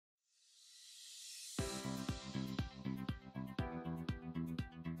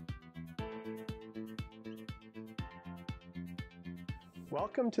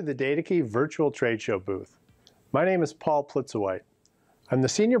Welcome to the Datakey Virtual Trade Show booth. My name is Paul Plitzowite. I'm the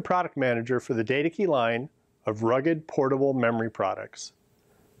Senior Product Manager for the Datakey line of rugged portable memory products.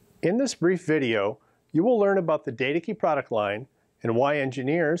 In this brief video, you will learn about the Datakey product line and why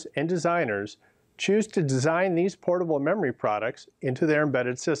engineers and designers choose to design these portable memory products into their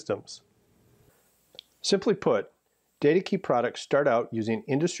embedded systems. Simply put, Datakey products start out using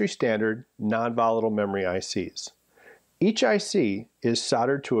industry-standard non-volatile memory ICs. Each IC is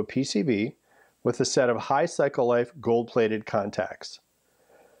soldered to a PCB with a set of high cycle life gold-plated contacts.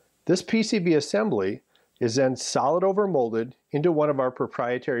 This PCB assembly is then solid over molded into one of our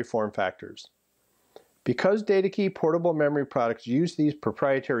proprietary form factors. Because Datakey portable memory products use these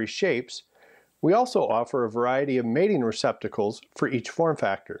proprietary shapes, we also offer a variety of mating receptacles for each form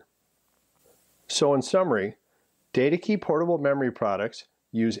factor. So in summary, Datakey portable memory products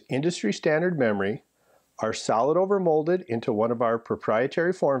use industry-standard memory, are solid over molded into one of our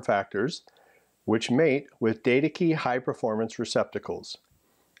proprietary form factors, which mate with Datakey high-performance receptacles.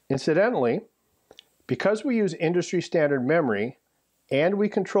 Incidentally, because we use industry-standard memory and we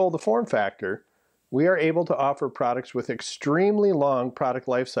control the form factor, we are able to offer products with extremely long product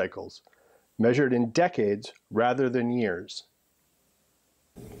life cycles, measured in decades rather than years.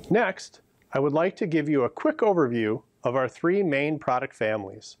 Next, I would like to give you a quick overview of our three main product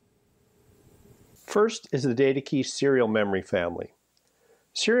families. First is the Datakey Serial Memory family.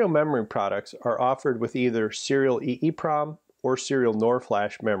 Serial memory products are offered with either serial EEPROM or serial NOR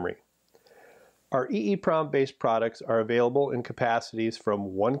flash memory. Our EEPROM-based products are available in capacities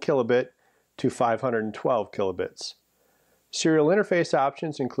from 1 kilobit to 512 kilobits. Serial interface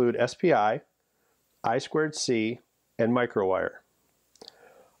options include SPI, I2C, and microwire.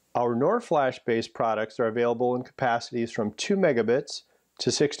 Our NOR flash-based products are available in capacities from 2 megabits to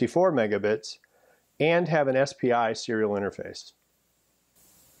 64 megabits and have an SPI serial interface.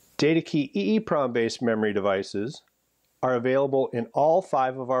 Datakey EEPROM-based memory devices are available in all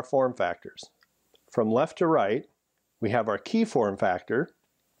 5 of our form factors. From left to right, we have our key form factor.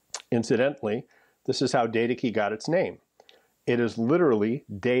 Incidentally, this is how Datakey got its name. It is literally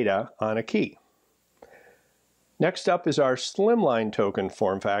data on a key. Next up is our slimline token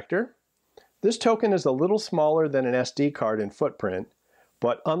form factor. This token is a little smaller than an SD card in footprint,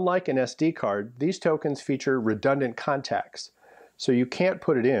 but unlike an SD card, these tokens feature redundant contacts, so you can't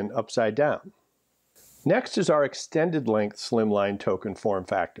put it in upside down. Next is our extended length slimline token form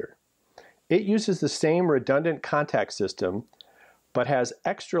factor. It uses the same redundant contact system, but has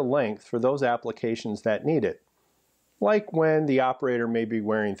extra length for those applications that need it, like when the operator may be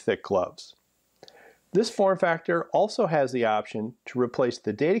wearing thick gloves. This form factor also has the option to replace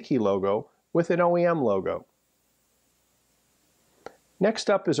the Datakey logo with an OEM logo.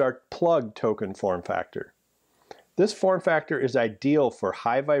 Next up is our plug token form factor. This form factor is ideal for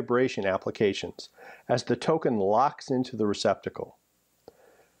high vibration applications, as the token locks into the receptacle.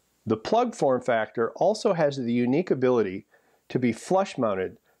 The plug form factor also has the unique ability to be flush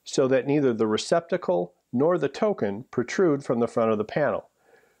mounted so that neither the receptacle nor the token protrude from the front of the panel,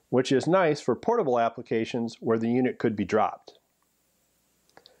 which is nice for portable applications where the unit could be dropped.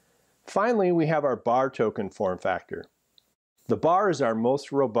 Finally, we have our bar token form factor. The bar is our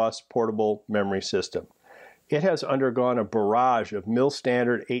most robust portable memory system. It has undergone a barrage of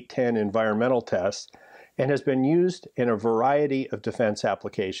mil-standard 810 environmental tests and has been used in a variety of defense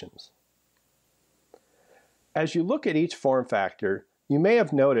applications. As you look at each form factor, you may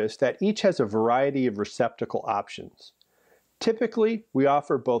have noticed that each has a variety of receptacle options. Typically, we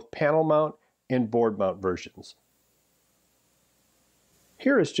offer both panel mount and board mount versions.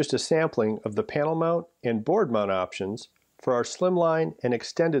 Here is just a sampling of the panel mount and board mount options for our slimline and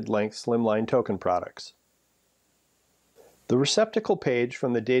extended length slimline token products. The receptacle page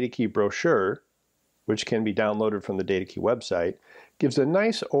from the Datakey brochure, which can be downloaded from the Datakey website, gives a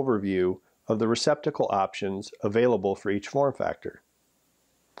nice overview of the receptacle options available for each form factor.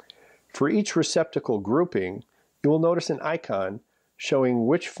 For each receptacle grouping, you will notice an icon showing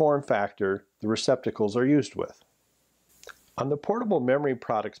which form factor the receptacles are used with. On the portable memory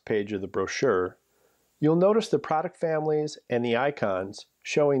products page of the brochure, you'll notice the product families and the icons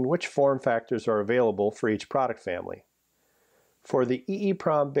showing which form factors are available for each product family. For the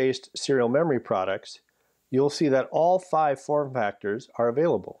EEPROM-based serial memory products, you'll see that all 5 form factors are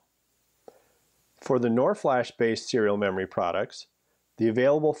available. For the NOR flash-based serial memory products, the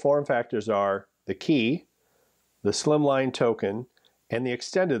available form factors are the key, the slimline token, and the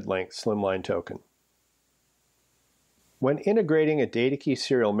extended length slimline token. When integrating a Datakey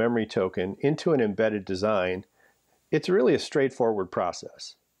serial memory token into an embedded design, it's really a straightforward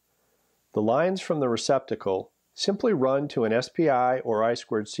process. The lines from the receptacle simply run to an SPI or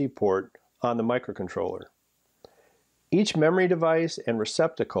I2C port on the microcontroller. Each memory device and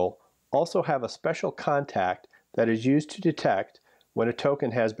receptacle also have a special contact that is used to detect when a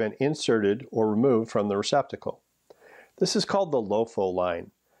token has been inserted or removed from the receptacle. This is called the LOFO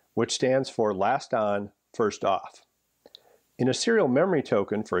line, which stands for last on, first off. In a serial memory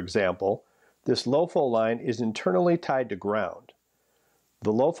token, for example, this LOFO line is internally tied to ground.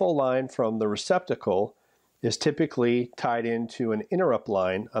 The LOFO line from the receptacle is typically tied into an interrupt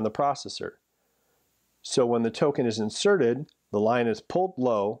line on the processor. So when the token is inserted, the line is pulled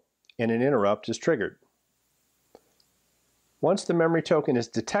low and an interrupt is triggered. Once the memory token is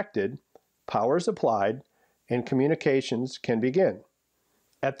detected, power is applied and communications can begin.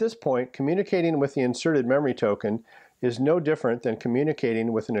 At this point, communicating with the inserted memory token is no different than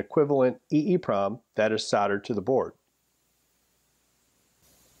communicating with an equivalent EEPROM that is soldered to the board.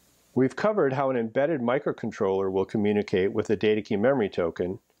 We've covered how an embedded microcontroller will communicate with a Datakey memory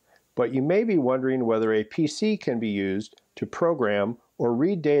token, but you may be wondering whether a PC can be used to program or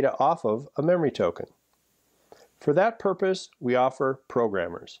read data off of a memory token. For that purpose, we offer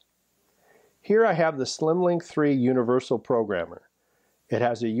programmers. Here I have the SlimLink 3 Universal Programmer. It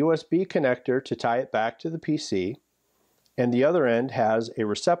has a USB connector to tie it back to the PC, and the other end has a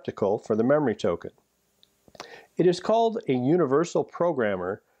receptacle for the memory token. It is called a Universal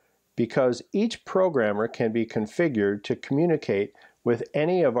Programmer because each programmer can be configured to communicate with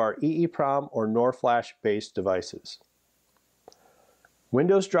any of our EEPROM or NOR flash-based devices.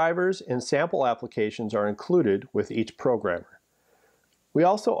 Windows drivers and sample applications are included with each programmer. We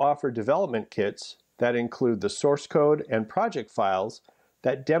also offer development kits that include the source code and project files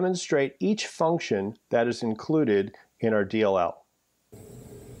that demonstrate each function that is included in our DLL.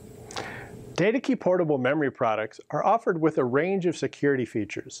 Datakey portable memory products are offered with a range of security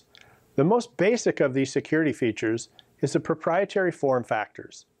features. The most basic of these security features is the proprietary form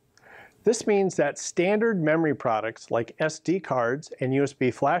factors. This means that standard memory products like SD cards and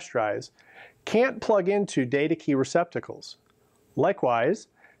USB flash drives can't plug into Datakey receptacles. Likewise,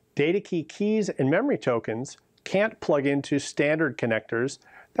 Datakey keys and memory tokens can't plug into standard connectors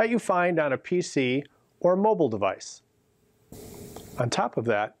that you find on a PC or a mobile device. On top of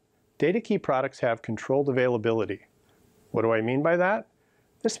that, Datakey products have controlled availability. What do I mean by that?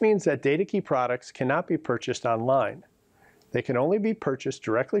 This means that Datakey products cannot be purchased online. They can only be purchased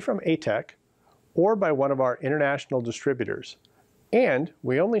directly from ATEK or by one of our international distributors, and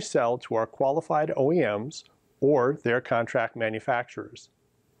we only sell to our qualified OEMs or their contract manufacturers.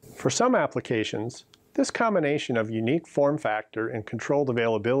 For some applications, this combination of unique form factor and controlled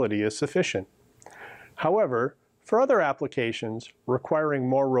availability is sufficient. However, for other applications requiring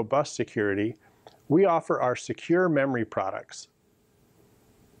more robust security, we offer our secure memory products.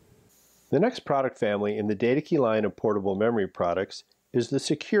 The next product family in the Datakey line of portable memory products is the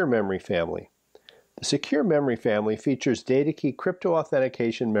Secure Memory family. The Secure Memory family features Datakey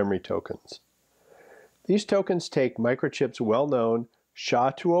CryptoAuthentication memory tokens. These tokens take Microchip's well-known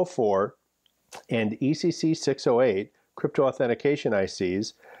SHA-204 and ECC608 CryptoAuthentication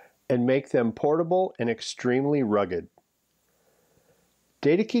ICs and make them portable and extremely rugged.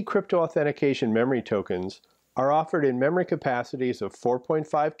 Datakey CryptoAuthentication memory tokens are offered in memory capacities of 4.5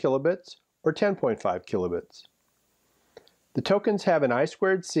 kilobits or 10.5 kilobits. The tokens have an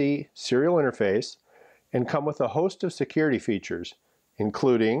I2C serial interface and come with a host of security features,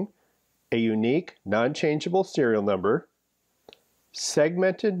 including a unique non-changeable serial number,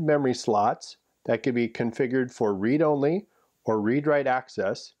 segmented memory slots that can be configured for read-only or read-write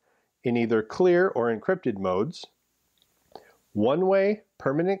access in either clear or encrypted modes, one-way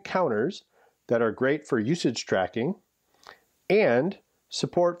permanent counters that are great for usage tracking, and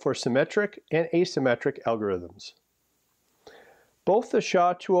support for symmetric and asymmetric algorithms. Both the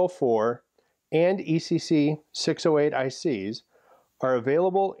SHA-204 and ECC608 ICs are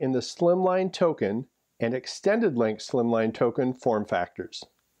available in the Slimline token and extended length Slimline token form factors.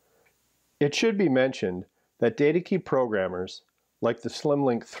 It should be mentioned that Datakey programmers, like the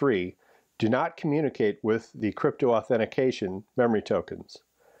SlimLink 3, do not communicate with the CryptoAuthentication memory tokens.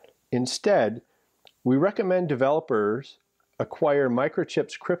 Instead, we recommend developers acquire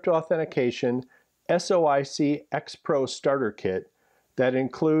Microchip's CryptoAuthentication SOIC XPRO starter kit that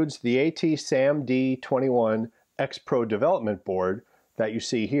includes the AT-SAM-D21 XPRO development board that you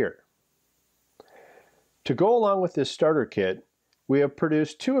see here. To go along with this starter kit, we have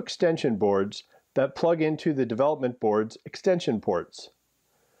produced two extension boards that plug into the development board's extension ports.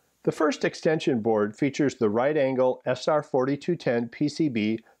 The first extension board features the right-angle SR4210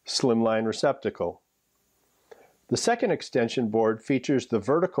 PCB slimline receptacle. The second extension board features the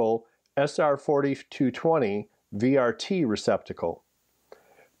vertical SR4220 VRT receptacle.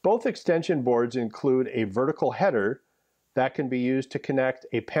 Both extension boards include a vertical header that can be used to connect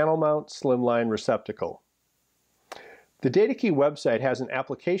a panel mount slimline receptacle. The Datakey website has an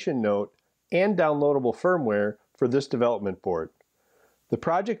application note and downloadable firmware for this development board. The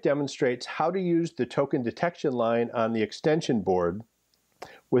project demonstrates how to use the token detection line on the extension board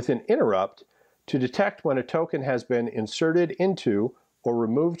with an interrupt to detect when a token has been inserted into or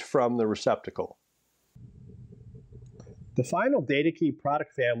removed from the receptacle. The final Datakey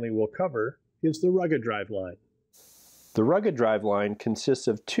product family we'll cover is the RUGGEDrive line. The RUGGEDrive line consists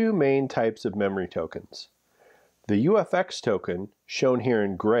of two main types of memory tokens. The UFX token, shown here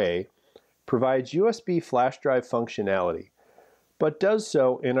in gray, provides USB flash drive functionality, but does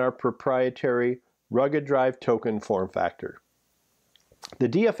so in our proprietary RUGGEDrive token form factor. The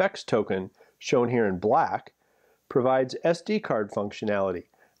DFX token, shown here in black, provides SD card functionality,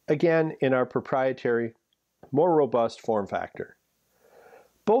 again in our proprietary, more robust form factor.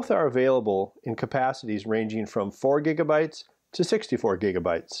 Both are available in capacities ranging from 4 GB to 64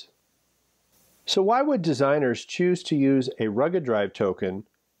 GB. So why would designers choose to use a RUGGEDrive token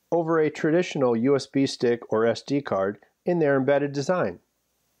over a traditional USB stick or SD card in their embedded design?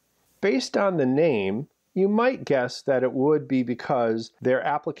 Based on the name, you might guess that it would be because their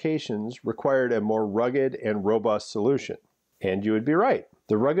applications required a more rugged and robust solution. And you would be right.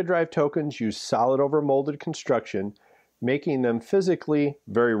 The RUGGEDrive tokens use solid over molded construction, making them physically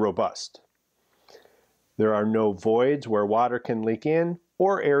very robust. There are no voids where water can leak in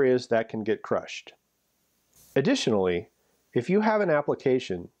or areas that can get crushed. Additionally, if you have an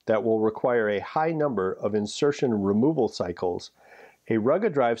application that will require a high number of insertion removal cycles, a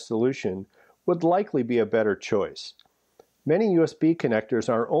RUGGEDrive solution would likely be a better choice. Many USB connectors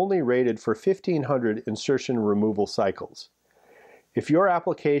are only rated for 1,500 insertion removal cycles. If your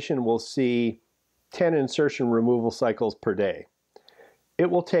application will see 10 insertion removal cycles per day, it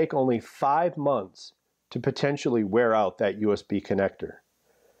will take only 5 months to potentially wear out that USB connector.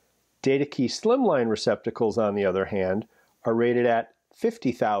 Datakey slimline receptacles, on the other hand, are rated at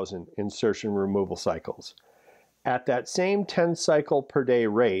 50,000 insertion removal cycles. At that same 10 cycle per day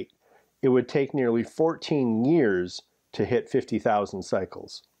rate, it would take nearly 14 years to hit 50,000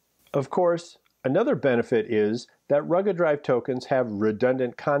 cycles. Of course, another benefit is that RUGGEDrive tokens have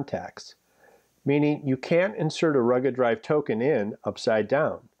redundant contacts, meaning you can't insert a RUGGEDrive token in upside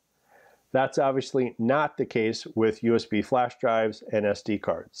down. That's obviously not the case with USB flash drives and SD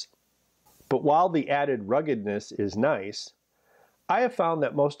cards. But while the added ruggedness is nice, I have found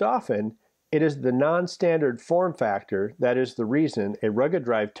that most often it is the non-standard form factor that is the reason a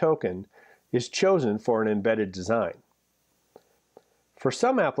RUGGEDrive token is chosen for an embedded design. For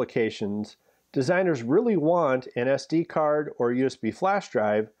some applications, designers really want an SD card or USB flash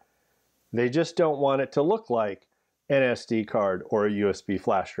drive, they just don't want it to look like an SD card or a USB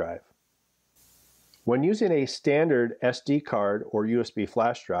flash drive. When using a standard SD card or USB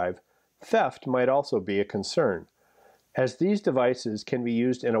flash drive, theft might also be a concern, as these devices can be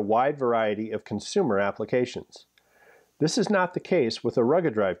used in a wide variety of consumer applications. This is not the case with a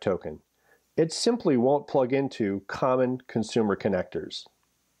RUGGEDrive token. It simply won't plug into common consumer connectors.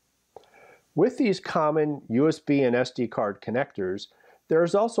 With these common USB and SD card connectors, there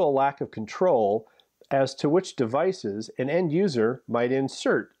is also a lack of control as to which devices an end user might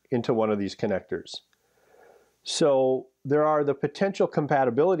insert into one of these connectors. So there are the potential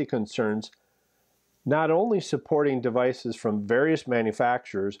compatibility concerns, not only supporting devices from various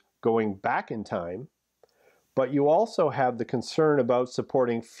manufacturers going back in time, but you also have the concern about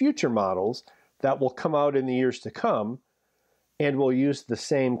supporting future models that will come out in the years to come and will use the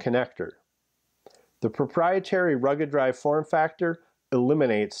same connector. The proprietary RUGGEDrive form factor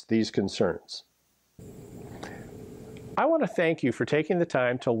eliminates these concerns. I want to thank you for taking the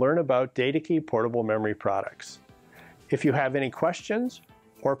time to learn about Datakey portable memory products. If you have any questions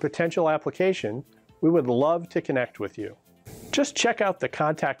or potential application, we would love to connect with you. Just check out the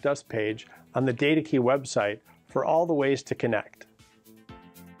Contact Us page on the Datakey website for all the ways to connect.